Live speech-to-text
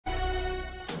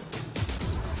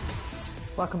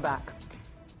Welcome back.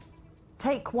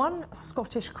 Take one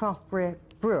Scottish craft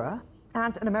brewer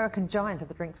and an American giant of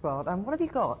the drinks world, and what have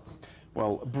you got?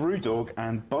 Well, BrewDog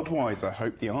and Budweiser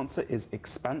hope the answer is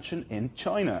expansion in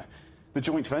China. The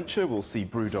joint venture will see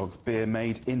BrewDog's beer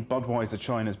made in Budweiser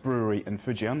China's brewery in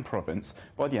Fujian province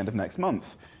by the end of next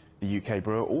month. The UK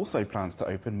brewer also plans to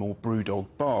open more BrewDog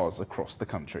bars across the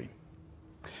country.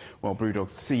 Well,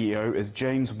 BrewDog's CEO is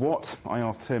James Watt. I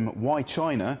asked him why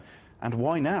China and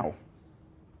why now?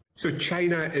 So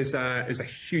China is a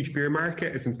huge beer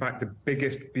market. It's in fact the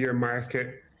biggest beer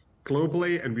market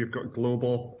globally, and we've got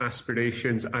global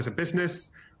aspirations as a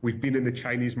business. We've been in the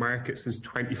Chinese market since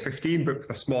 2015, but with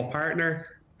a small partner.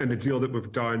 And the deal that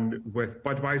we've done with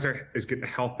Budweiser is going to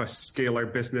help us scale our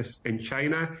business in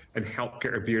China and help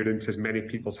get our beer into as many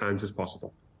people's hands as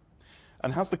possible.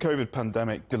 And has the COVID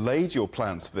pandemic delayed your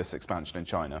plans for this expansion in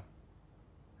China?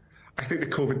 I think the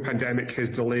COVID pandemic has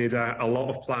delayed a lot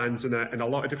of plans in a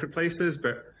lot of different places,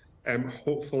 but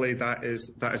hopefully that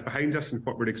is behind us, and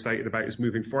what we're excited about is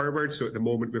moving forward. So at the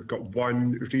moment we've got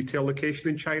one retail location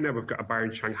in China, we've got a bar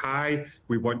in Shanghai,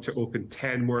 we want to open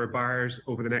 10 more bars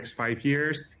over the next 5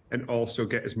 years and also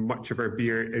get as much of our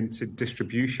beer into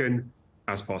distribution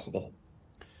as possible.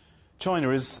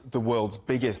 China is the world's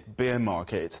biggest beer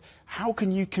market. How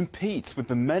can you compete with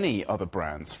the many other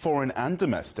brands, foreign and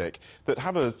domestic, that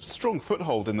have a strong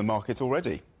foothold in the market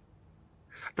already?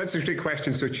 That's a great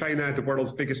question. So China, the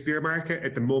world's biggest beer market,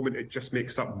 at the moment it just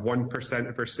makes up 1%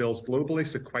 of our sales globally,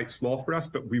 so quite small for us,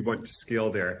 but we want to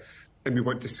scale there. And we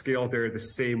want to scale there the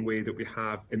same way that we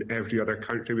have in every other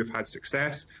country we've had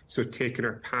success. So taking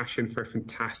our passion for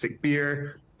fantastic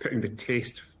beer, putting the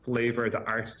taste, flavour, the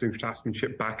artisan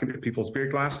craftsmanship back into people's beer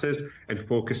glasses, and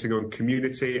focusing on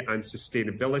community and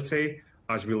sustainability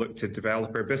as we look to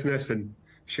develop our business and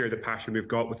share the passion we've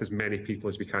got with as many people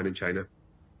as we can in China.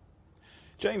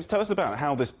 James, tell us about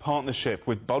how this partnership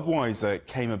with Budweiser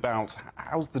came about.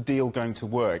 How's the deal going to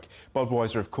work?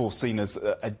 Budweiser, of course, seen as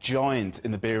a giant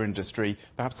in the beer industry,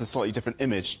 perhaps a slightly different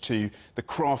image to the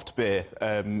craft beer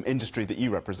industry that you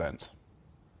represent.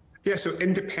 Yeah, so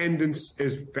independence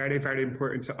is very, very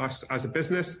important to us as a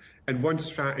business. And one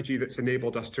strategy that's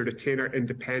enabled us to retain our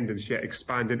independence yet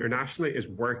expand internationally is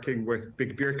working with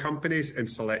big beer companies in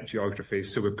select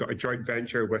geographies. So we've got a joint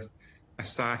venture with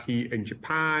Asahi in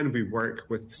Japan, we work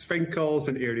with Svinkels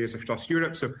in areas across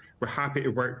Europe. So we're happy to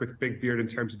work with big beer in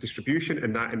terms of distribution,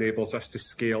 and that enables us to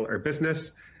scale our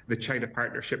business. The China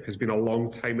partnership has been a long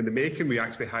time in the making. We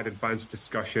actually had advanced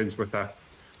discussions with a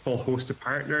whole host of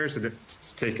partners, and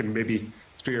it's taken maybe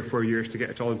 3 or 4 years to get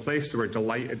it all in place. So we're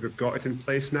delighted we've got it in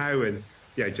place now, and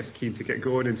yeah, just keen to get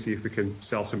going and see if we can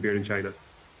sell some beer in China.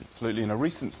 Absolutely. And a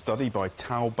recent study by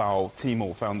Taobao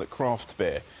Tmall found that craft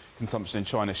beer consumption in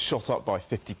China shot up by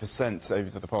 50%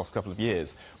 over the past couple of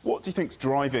years. What do you think is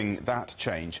driving that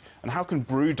change, and how can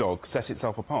BrewDog set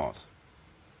itself apart?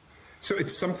 So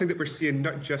it's something that we're seeing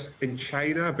not just in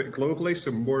China, but globally.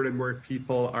 So more and more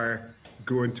people are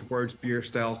going towards beer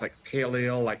styles like pale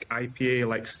ale, like IPA,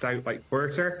 like stout, like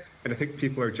porter. And I think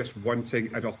people are just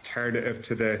wanting an alternative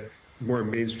to the more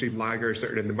mainstream lagers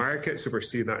that are in the market. So we're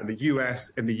seeing that in the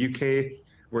US, in the UK,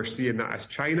 we're seeing that as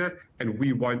China. And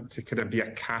we want to kind of be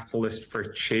a catalyst for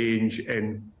change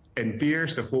in beer.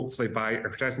 So hopefully by our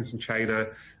presence in China,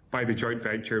 by the joint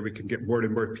venture, we can get more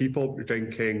and more people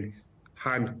drinking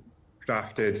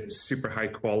handcrafted, super high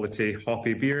quality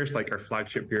hoppy beers like our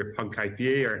flagship beer, Punk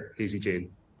IPA or Hazy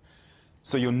Jane.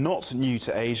 So you're not new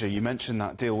to Asia. You mentioned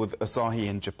that deal with Asahi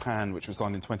in Japan, which was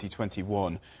signed in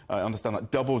 2021. I understand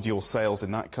that doubled your sales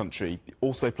in that country.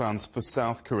 Also plans for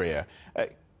South Korea.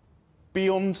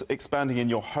 Beyond expanding in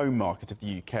your home market of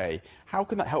the UK, how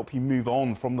can that help you move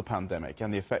on from the pandemic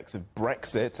and the effects of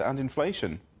Brexit and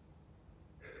inflation?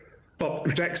 Well,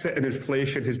 Brexit and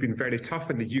inflation has been very tough,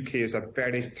 and the UK is a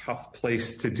very tough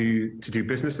place to do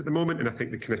business at the moment. And I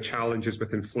think the kind of challenges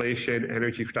with inflation,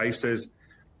 energy crisis,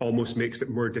 almost makes it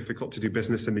more difficult to do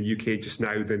business in the UK just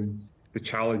now than the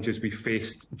challenges we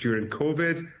faced during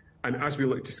COVID. And as we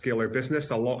look to scale our business,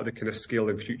 a lot of the kind of scale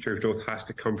and future growth has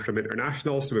to come from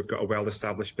international. So we've got a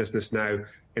well-established business now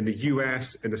in the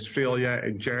US, in Australia,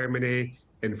 in Germany,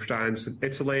 in France and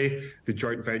Italy. The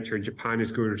joint venture in Japan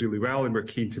is going really well, and we're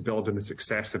keen to build on the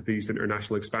success of these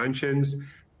international expansions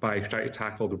by trying to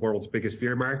tackle the world's biggest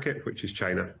beer market, which is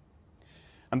China.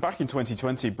 And back in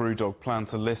 2020, BrewDog planned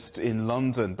to list in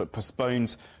London, but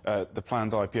postponed the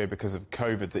planned IPO because of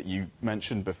COVID that you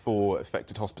mentioned before,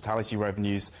 affected hospitality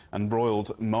revenues and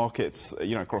roiled markets,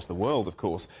 across the world, of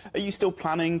course. Are you still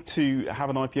planning to have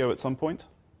an IPO at some point?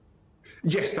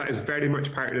 Yes, that is very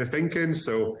much part of the thinking.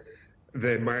 So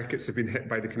the markets have been hit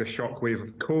by the kind of shockwave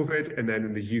of COVID, and then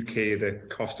in the UK, the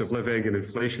cost of living and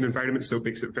inflation environment. So it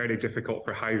makes it very difficult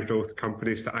for high growth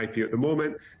companies to IPO at the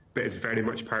moment. But it's very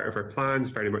much part of our plans,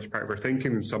 very much part of our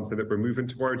thinking, and something that we're moving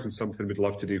towards, and something we'd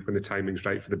love to do when the timing's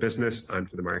right for the business and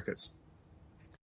for the markets.